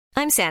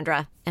I'm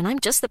Sandra, and I'm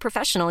just the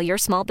professional your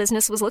small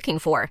business was looking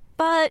for.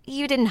 But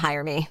you didn't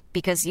hire me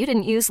because you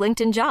didn't use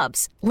LinkedIn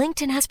Jobs.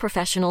 LinkedIn has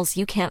professionals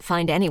you can't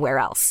find anywhere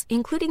else,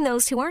 including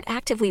those who aren't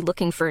actively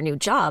looking for a new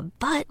job,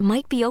 but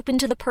might be open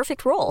to the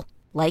perfect role,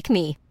 like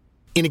me.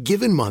 In a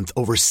given month,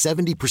 over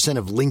 70%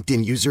 of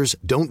LinkedIn users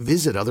don't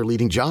visit other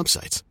leading job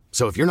sites.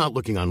 So if you're not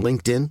looking on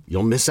LinkedIn,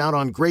 you'll miss out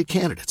on great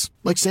candidates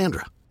like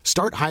Sandra.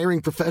 Start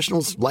hiring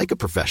professionals like a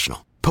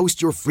professional.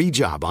 Post your free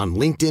job on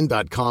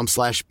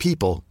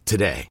linkedin.com/people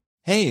today.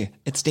 Hey,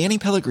 it's Danny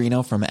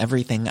Pellegrino from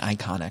Everything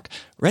Iconic.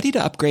 Ready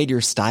to upgrade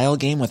your style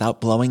game without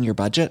blowing your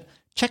budget?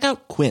 Check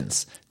out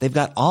Quince. They've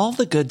got all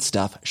the good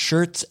stuff,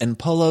 shirts and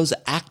polos,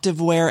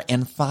 activewear,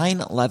 and fine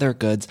leather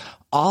goods,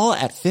 all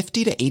at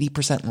 50 to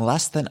 80%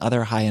 less than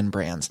other high-end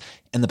brands.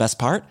 And the best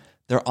part?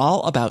 They're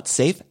all about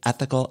safe,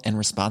 ethical, and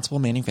responsible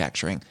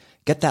manufacturing.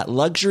 Get that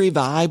luxury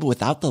vibe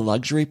without the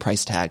luxury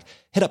price tag.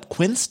 Hit up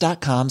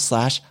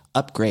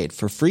quince.com/upgrade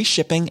for free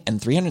shipping and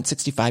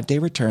 365-day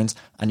returns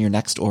on your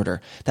next order.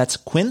 That's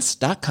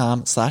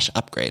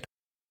quince.com/upgrade.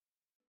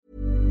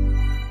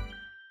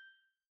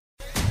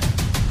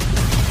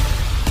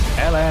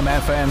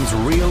 LMFM's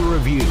Real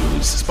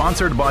Reviews,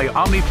 sponsored by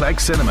Omniplex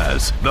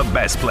Cinemas, the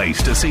best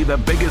place to see the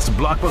biggest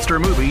blockbuster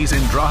movies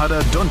in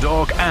Drogheda,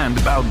 Dundalk and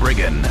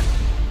Balbriggan.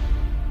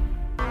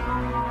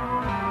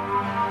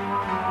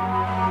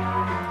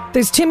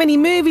 There's too many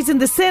movies in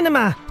the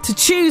cinema to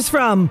choose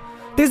from.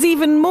 There's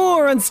even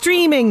more on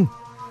streaming.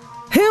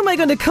 Who am I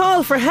going to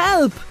call for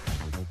help?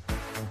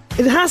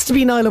 It has to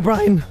be Niall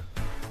O'Brien.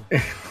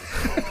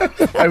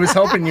 I was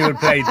hoping you would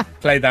play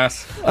that.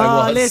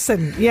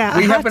 Listen, yeah.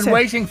 We have been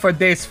waiting for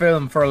this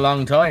film for a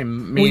long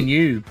time, me and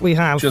you. We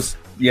have. Just,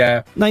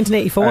 yeah.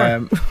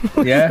 1984.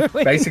 Yeah,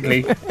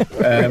 basically.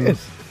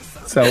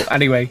 So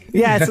anyway.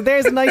 Yeah, so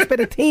there's a nice bit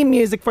of theme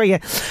music for you.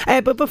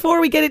 But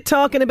before we get it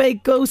talking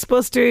about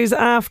Ghostbusters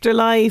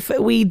Afterlife,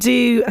 we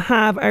do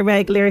have our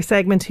regular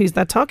segment, Who's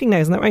That Talking Now,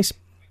 isn't that right?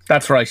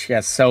 That's right,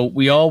 yes. So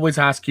we always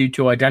ask you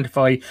to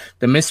identify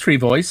the mystery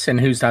voice in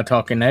Who's That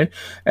Talking Now.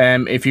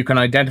 If you can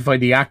identify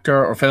the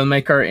actor or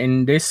filmmaker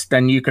in this,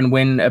 then you can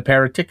win a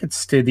pair of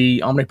tickets to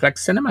the Omniplex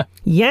Cinema.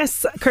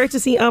 Yes,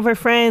 courtesy of our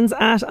friends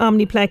at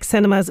Omniplex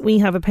Cinemas, we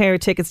have a pair of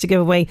tickets to give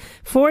away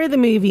for the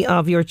movie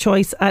of your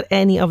choice at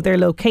any of their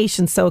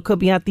locations. So it could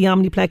be at the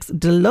Omniplex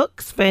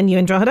Deluxe venue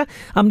in Drogheda,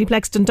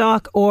 Omniplex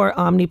Dundalk or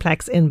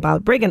Omniplex in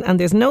Balbriggan. And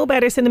there's no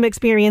better cinema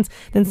experience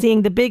than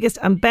seeing the biggest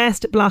and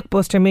best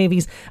blockbuster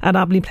movies at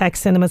Omniplex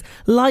Cinemas,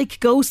 like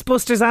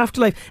Ghostbusters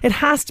Afterlife. It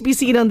has to be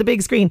seen on the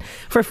big screen.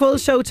 For full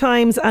show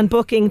times and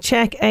booking,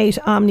 check out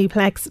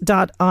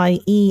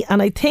omniplex.ie.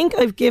 And I think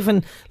I've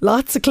given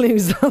lots of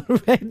clues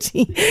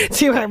already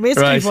to our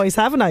mystery voice,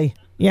 haven't I?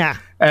 Yeah.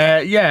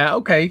 Yeah,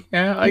 okay.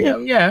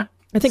 Yeah.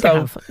 I think I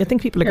have. I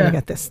think people are going to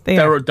get this.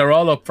 They're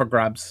all up for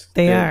grabs.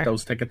 They are.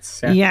 Those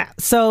tickets. Yeah.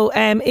 So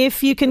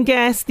if you can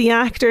guess the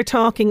actor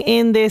talking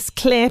in this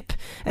clip,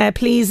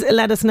 please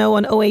let us know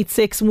on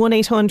 086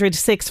 1800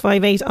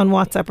 658 on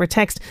WhatsApp or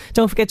text.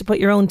 Don't forget to put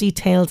your own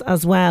details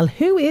as well.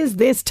 Who is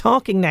this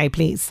talking now,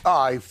 please?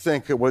 I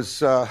think it was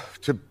to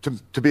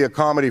be a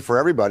comedy for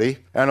everybody.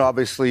 And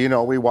obviously,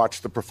 we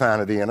watched the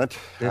profanity in it.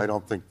 Yeah. I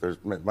don't think there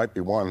might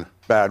be one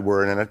bad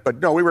word in it. But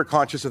no, we were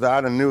conscious of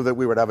that and knew that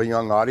we would have a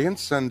young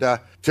audience. And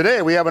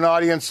today we have an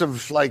audience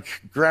of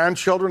like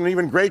grandchildren and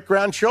even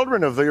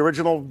great-grandchildren of the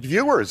original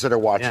viewers that are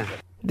watching it.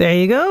 There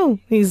you go.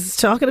 He's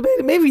talking about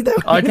a movie though.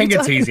 I think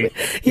it's easy.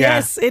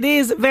 Yes, it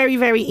is very,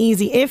 very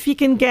easy. If you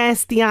can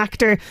guess the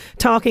actor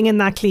talking in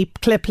that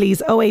clip,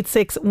 please,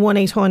 086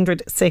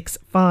 1800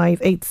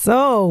 658.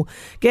 So,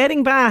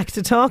 getting back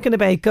to talking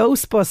about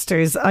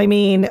Ghostbusters, I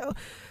mean,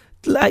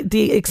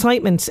 the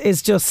excitement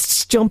is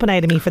just jumping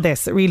out of me for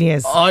this. It really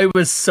is. I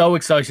was so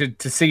excited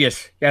to see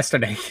it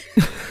yesterday.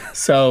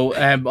 So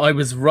I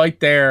was right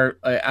there,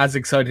 as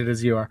excited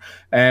as you are.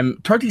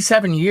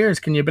 37 years,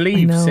 can you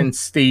believe,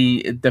 since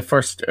the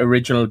first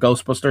original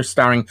Ghostbusters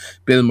starring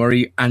Bill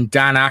Murray and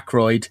Dan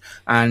Aykroyd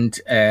and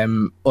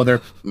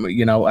other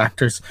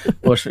actors.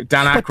 But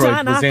Dan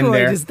Aykroyd was in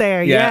there. Is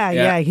there.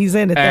 Yeah, he's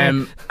in it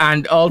there.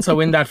 And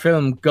also in that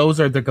film,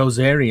 Gozer the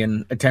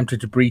Gozerian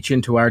attempted to breach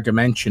into our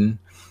dimension.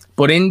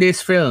 But in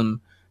this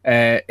film,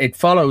 it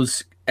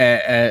follows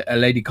a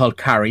lady called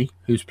Carrie,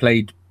 who's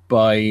played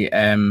by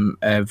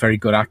a very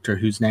good actor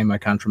whose name I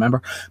can't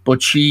remember.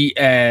 But she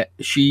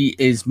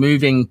is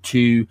moving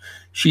to...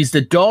 She's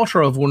the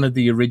daughter of one of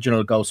the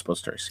original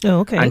Ghostbusters. Oh,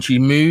 okay. And she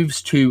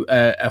moves to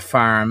a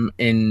farm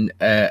in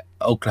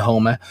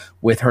Oklahoma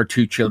with her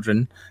two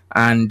children.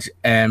 And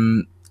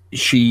her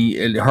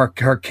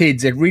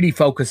kids, it really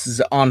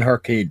focuses on her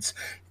kids.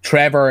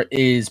 Trevor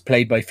is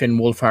played by Finn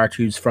Wolfhard,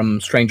 who's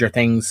from Stranger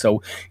Things.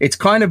 So it's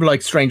kind of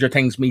like Stranger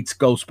Things meets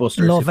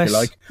Ghostbusters, Love if it. you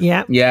like.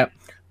 Yeah. Yeah.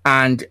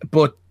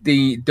 But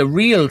the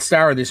real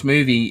star of this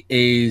movie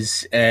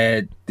is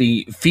the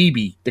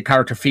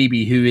character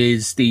Phoebe, who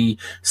is the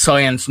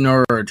science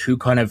nerd who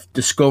kind of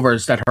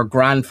discovers that her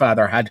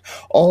grandfather had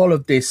all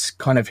of this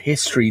kind of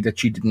history that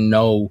she didn't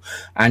know.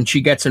 And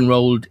she gets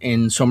enrolled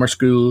in summer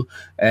school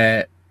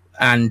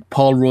and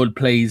Paul Rudd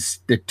plays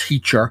the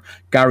teacher,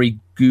 Gary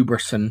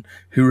Guberson,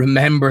 who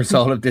remembers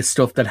all of this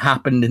stuff that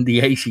happened in the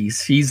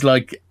 80s. He's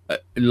like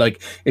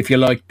if you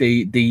like,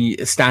 the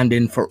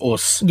stand-in for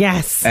Us.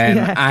 Yes.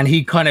 And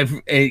he kind of,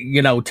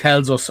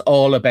 tells us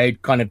all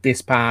about kind of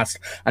this past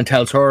and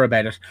tells her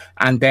about it.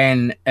 And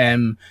then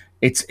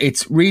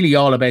it's really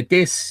all about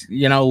this.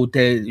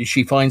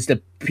 She finds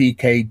the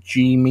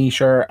PKG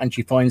meter and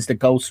she finds the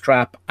ghost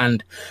trap,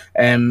 and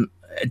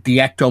the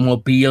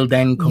ectomobile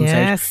then comes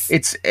out.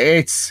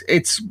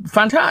 It's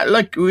fantastic.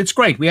 Like, it's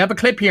great. We have a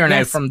clip here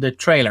now from the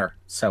trailer.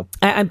 So,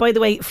 and by the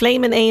way,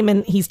 Flamin'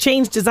 Eamon, he's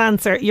changed his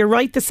answer. You're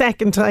right the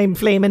second time,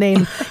 Flamin'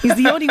 Eamon. He's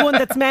the only one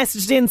that's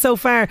messaged in so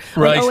far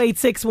right. on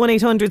 086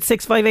 1800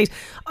 658.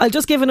 I'll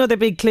just give another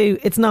big clue.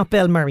 It's not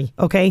Bill Murray,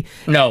 okay?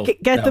 No.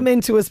 Get them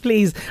into us,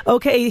 please.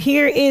 Okay,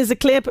 here is a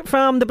clip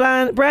from the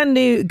brand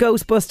new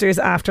Ghostbusters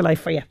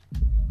Afterlife for you.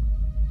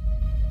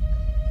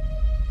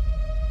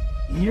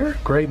 You're a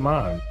great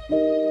mom.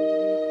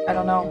 I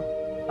don't know.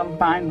 I'm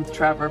fine with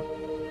Trevor,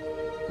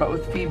 but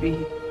with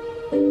Phoebe,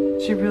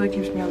 she really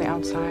keeps me on the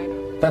outside.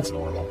 That's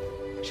normal.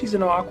 She's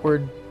an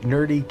awkward,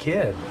 nerdy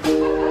kid.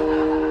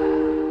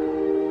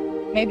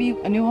 Maybe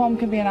a new home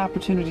could be an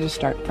opportunity to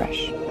start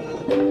fresh.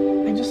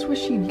 I just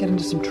wish she'd get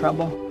into some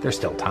trouble. There's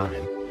still time.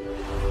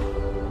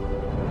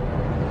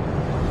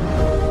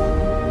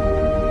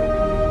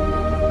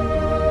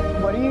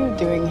 What are you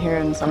doing here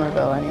in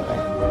Somerville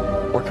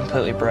anyway? We're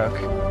completely broke,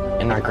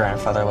 and our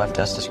grandfather left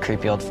us this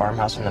creepy old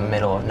farmhouse in the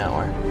middle of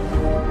nowhere.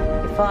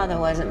 Your father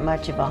wasn't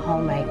much of a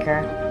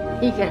homemaker.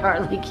 He could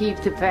hardly keep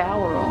the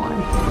power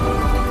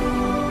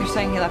on. You're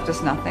saying he left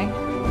us nothing?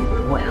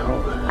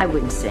 Well, I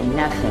wouldn't say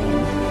nothing.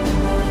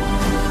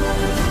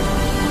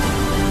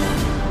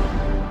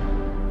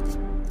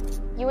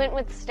 You went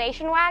with the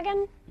station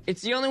wagon?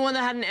 It's the only one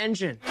that had an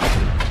engine.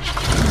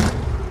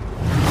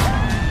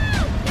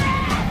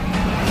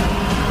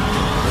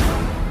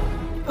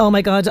 Oh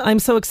my God, I'm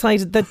so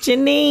excited that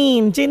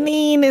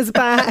Janine is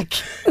back.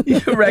 You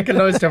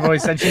recognised her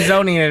voice, and she's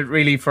only in it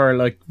really for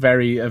like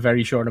a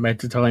very short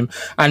amount of time.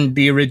 And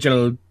the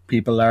original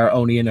people are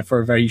only in it for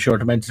a very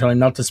short amount of time,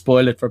 not to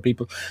spoil it for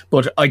people.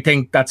 But I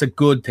think that's a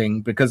good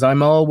thing, because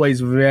I'm always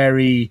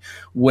very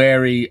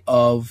wary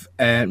of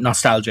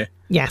nostalgia.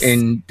 Yes.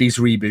 In these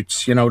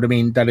reboots, you know what I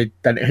mean?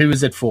 That who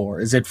is it for?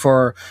 Is it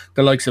for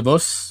the likes of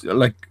us?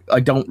 Like,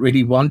 I don't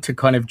really want to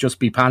kind of just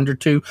be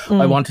pandered to.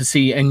 I want to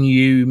see a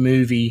new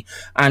movie.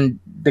 And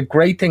the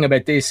great thing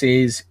about this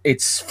is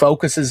it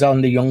focuses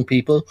on the young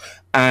people,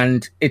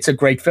 and it's a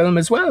great film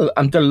as well.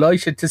 I'm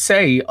delighted to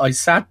say I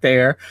sat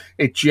there.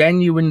 It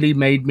genuinely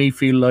made me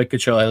feel like a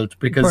child,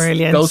 because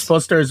Brilliant.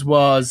 Ghostbusters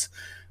was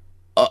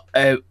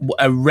a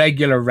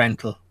regular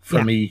rental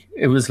for me.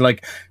 It was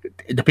like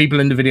the people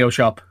in the video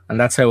shop, and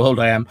that's how old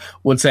I am,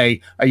 would say,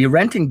 "Are you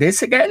renting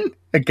this again?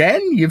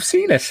 You've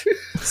seen it."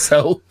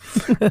 So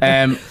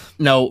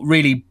no,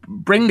 really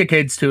bring the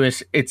kids to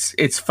it.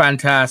 It's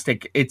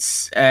fantastic.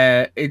 It's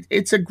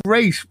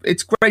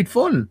great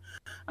fun.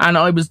 And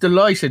I was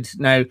delighted.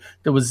 Now,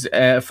 there was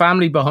a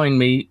family behind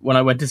me when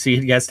I went to see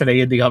it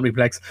yesterday in the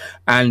Omniplex,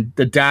 and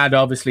the dad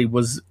obviously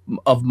was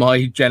of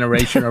my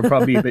generation, or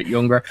probably a bit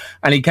younger,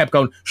 and he kept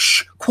going,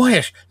 "Shh,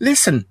 quiet,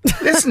 listen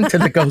to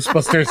the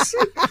Ghostbusters."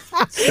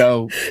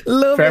 So,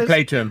 fair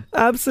play to him.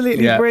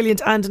 Absolutely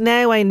brilliant. And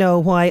now I know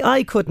why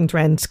I couldn't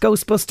rent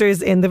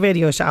Ghostbusters in the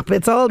video shop.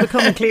 It's all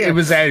becoming clear. It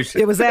was out.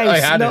 I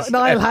had it.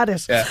 Niall had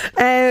it.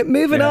 Yeah.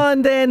 Moving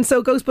on then.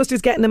 So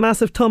Ghostbusters getting a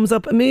massive thumbs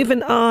up.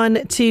 Moving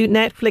on to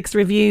Netflix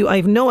review. I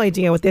have no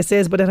idea what this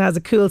is, but it has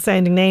a cool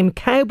sounding name.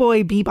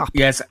 Cowboy Bebop.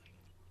 Yes.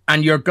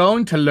 And you're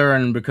going to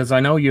learn, because I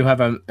know you have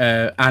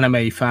a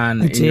anime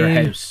fan in your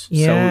house.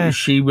 Yeah.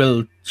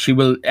 So she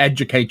will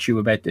educate you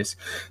about this.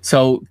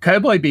 So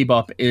Cowboy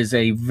Bebop is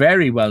a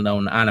very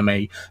well-known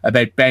anime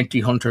about bounty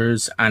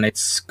hunters, and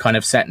it's kind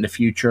of set in the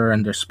future,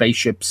 and there's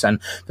spaceships, and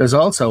there's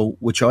also,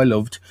 which I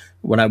loved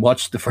when I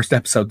watched the first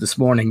episode this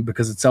morning,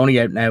 because it's only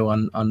out now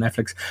on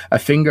Netflix, a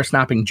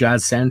finger-snapping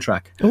jazz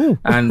soundtrack. Ooh.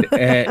 And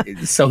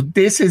so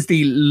this is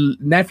the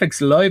Netflix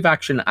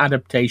live-action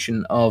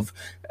adaptation of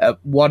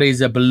what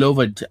is a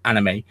beloved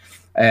anime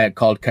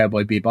called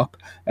Cowboy Bebop.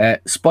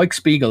 Spike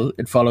Spiegel,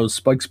 it follows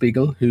Spike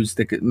Spiegel, who's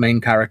the main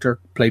character,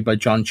 played by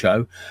John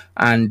Cho,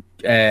 and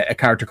a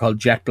character called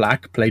Jet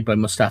Black, played by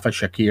Mustafa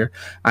Shakir,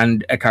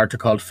 and a character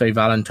called Faye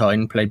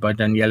Valentine, played by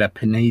Daniela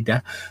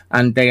Pineda.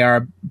 And they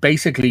are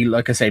basically,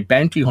 like I say,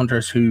 bounty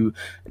hunters who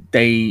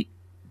they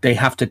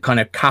have to kind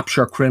of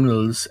capture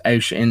criminals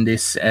out in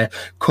this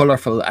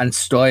colourful and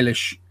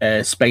stylish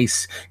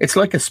space. It's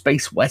like a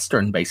space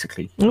western,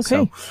 basically. Okay.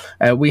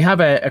 So we have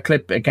a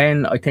clip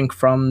again, I think,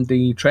 from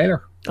the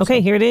trailer.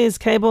 Okay, here it is,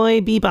 Cowboy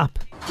Bebop.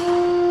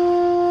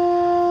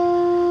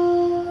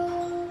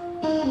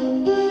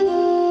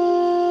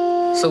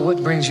 So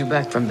what brings you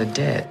back from the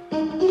dead?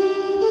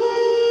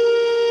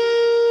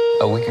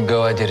 A week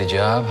ago, I did a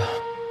job,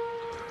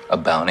 a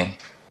bounty.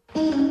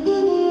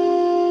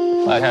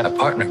 I had a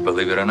partner,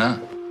 believe it or not.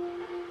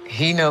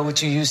 He know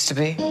what you used to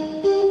be?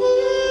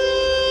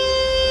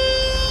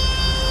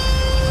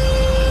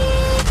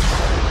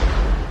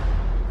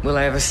 Will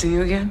I ever see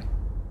you again?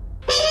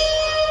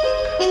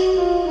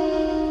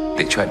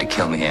 They tried to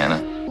kill me,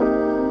 Anna.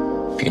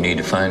 If you need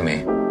to find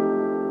me,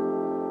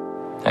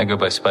 I go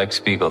by Spike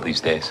Spiegel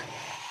these days.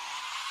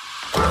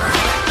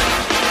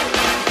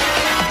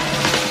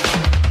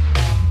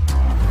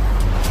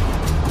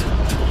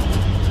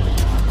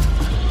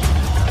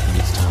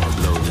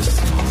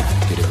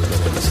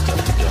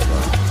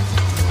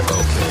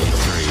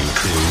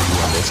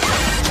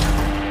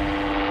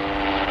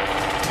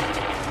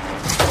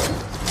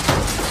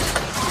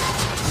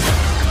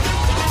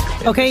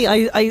 Okay,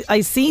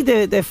 I see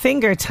the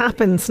finger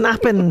tapping,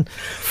 snapping,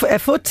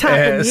 foot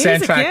tapping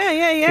music.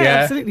 Soundtrack. Yeah,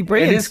 absolutely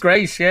brilliant. It is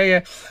great,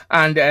 yeah.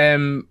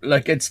 And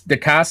like the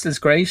cast is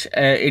great.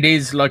 It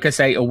is, like I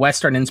say, a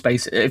Western in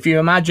space. If you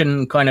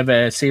imagine kind of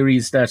a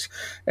series that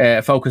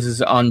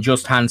focuses on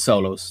just Han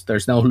Solos,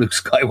 there's no Luke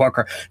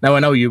Skywalker. Now I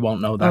know you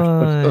won't know that,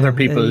 but other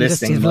people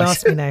listening, you've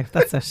lost me now.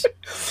 That's it.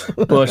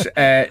 But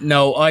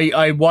no,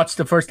 I watched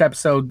the first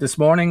episode this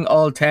morning.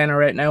 All 10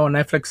 are out now on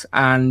Netflix,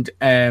 and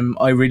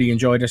I really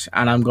enjoyed it.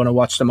 And I'm going to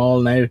watch them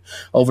all now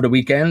over the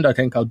weekend. I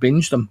think I'll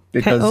binge them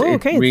because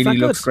it really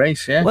looks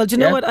great. Yeah. Well, do you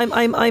know what?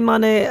 I'm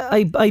on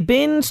I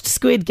binged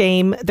Squid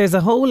Game. There's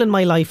a hole in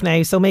my life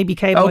now, so maybe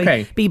Cowboy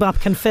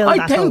Bebop can fill that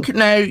hole. I think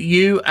now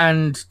you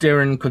and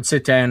Darren could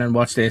sit down and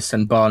watch this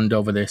and bond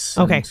over this.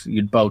 Okay.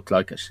 You'd both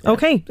like it. Yeah.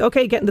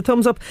 Okay, getting the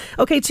thumbs up.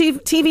 Okay,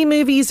 TV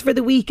movies for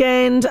the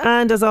weekend,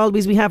 and as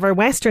always, we have our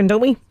Western,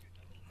 don't we?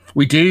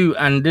 We do,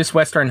 and this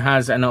Western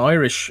has an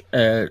Irish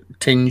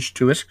tinge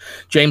to it.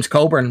 James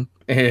Coburn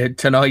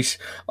tonight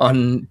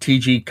on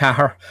TG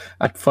Cahir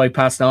at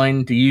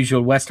 9:05, the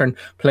usual Western,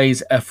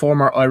 plays a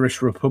former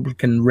Irish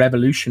Republican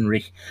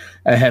revolutionary,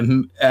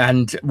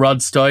 and Rod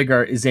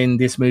Steiger is in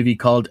this movie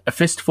called A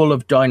Fistful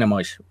of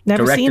Dynamite.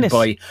 Never seen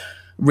it.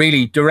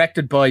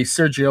 Directed by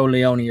Sergio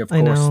Leone, of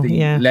course,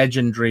 the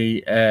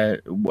legendary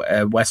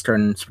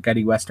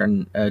spaghetti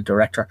Western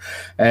director.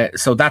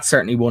 So that's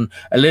certainly one.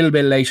 A little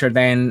bit later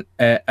then,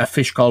 A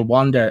Fish Called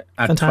Wanda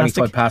at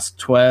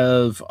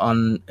 12:25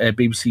 on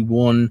BBC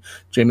One.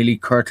 Jamie Lee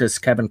Curtis,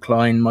 Kevin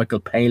Kline, Michael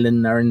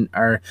Palin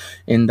are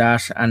in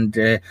that. And,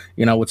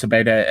 it's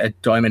about a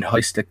diamond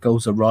heist that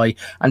goes awry.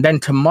 And then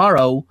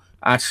tomorrow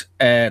at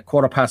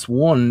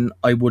 1:15,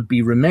 I would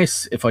be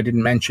remiss if I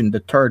didn't mention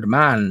The Third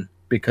Man,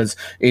 because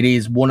it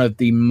is one of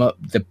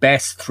the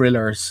best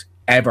thrillers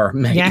ever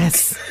made.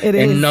 Yes, it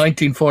is. In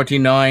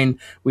 1949,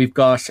 we've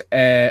got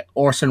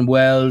Orson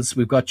Welles,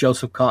 we've got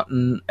Joseph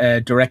Cotton,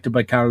 directed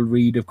by Carol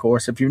Reed, of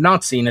course. If you've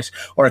not seen it,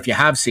 or if you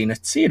have seen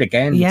it, see it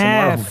again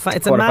tomorrow.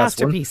 It's a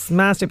masterpiece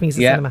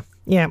of cinema.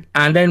 Yeah.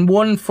 And then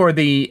one for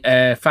the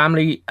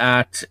family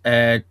at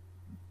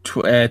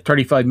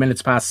 35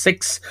 minutes past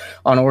 6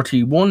 on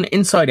RT1,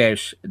 Inside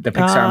Out, the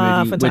Pixar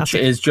movie,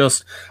 fantastic. Which is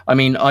just,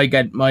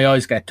 my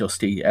eyes get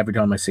dusty every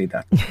time I see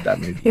that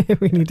movie. They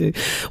really do.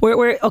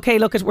 We're okay,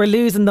 look, we're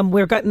losing them.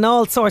 We're getting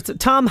all sorts.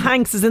 Tom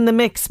Hanks is in the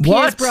mix.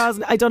 Pierce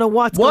Brosnan. I don't know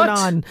what's going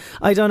on.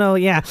 I don't know,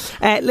 yeah.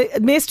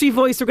 Mystery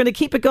Voice, we're going to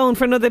keep it going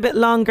for another bit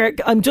longer.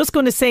 I'm just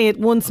going to say it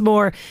once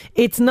more.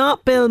 It's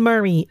not Bill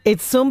Murray.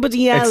 It's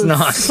somebody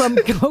else from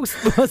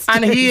Ghostbusters.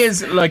 And he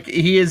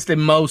is the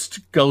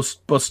most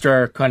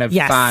Ghostbuster kind of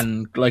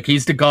fan. Like,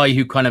 he's the guy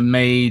who kind of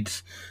made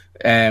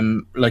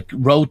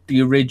wrote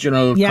the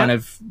original kind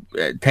of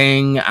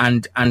thing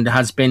and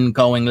has been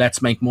going,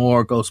 let's make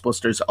more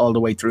Ghostbusters all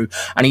the way through.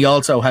 And he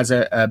also has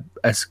a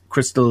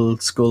Crystal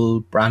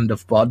Skull brand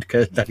of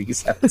vodka that he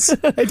sells.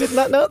 I did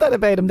not know that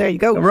about him. There you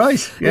go.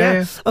 Right.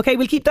 Yeah. Okay,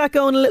 we'll keep that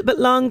going a little bit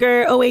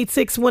longer.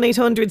 086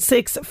 1800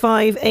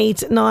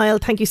 658. Niall,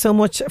 thank you so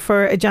much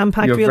for a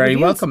jam-packed You're Real very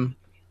Reviews. welcome.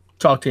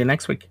 Talk to you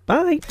next week.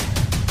 Bye.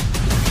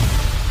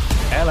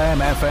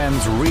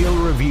 LMFM's Real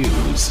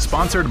Reviews,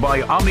 sponsored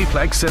by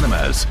Omniplex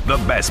Cinemas, the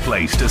best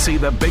place to see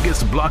the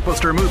biggest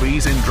blockbuster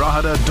movies in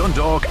Drogheda,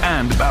 Dundalk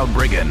and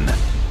Balbriggan.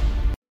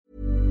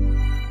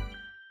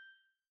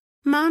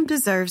 Mom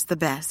deserves the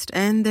best,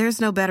 and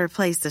there's no better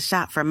place to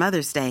shop for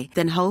Mother's Day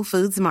than Whole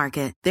Foods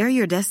Market. They're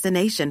your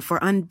destination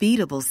for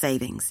unbeatable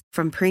savings,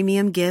 from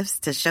premium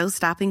gifts to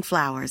show-stopping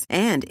flowers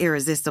and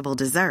irresistible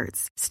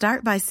desserts.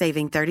 Start by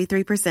saving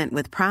 33%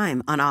 with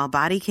Prime on all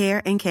body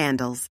care and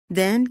candles.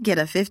 Then get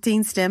a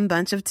 15-stem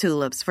bunch of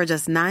tulips for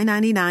just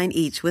 $9.99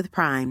 each with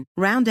Prime.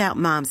 Round out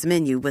Mom's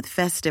menu with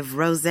festive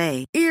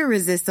rosé,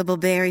 irresistible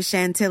berry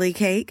chantilly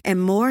cake,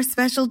 and more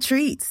special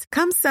treats.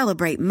 Come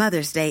celebrate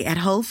Mother's Day at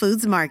Whole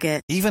Foods Market.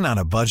 Even on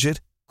a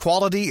budget,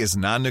 quality is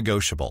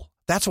non-negotiable.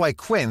 That's why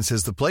Quince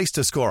is the place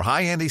to score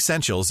high-end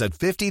essentials at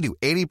 50 to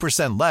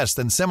 80% less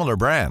than similar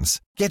brands.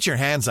 Get your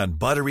hands on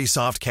buttery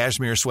soft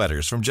cashmere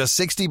sweaters from just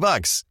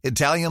 $60,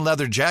 Italian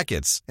leather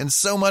jackets, and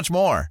so much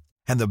more.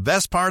 And the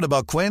best part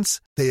about Quince,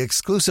 they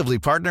exclusively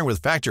partner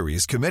with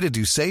factories committed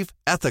to safe,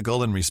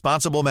 ethical, and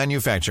responsible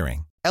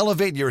manufacturing.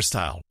 Elevate your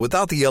style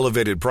without the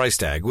elevated price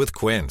tag with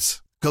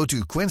Quince. Go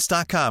to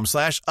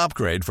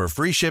quince.com/upgrade for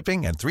free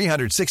shipping and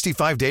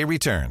 365-day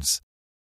returns.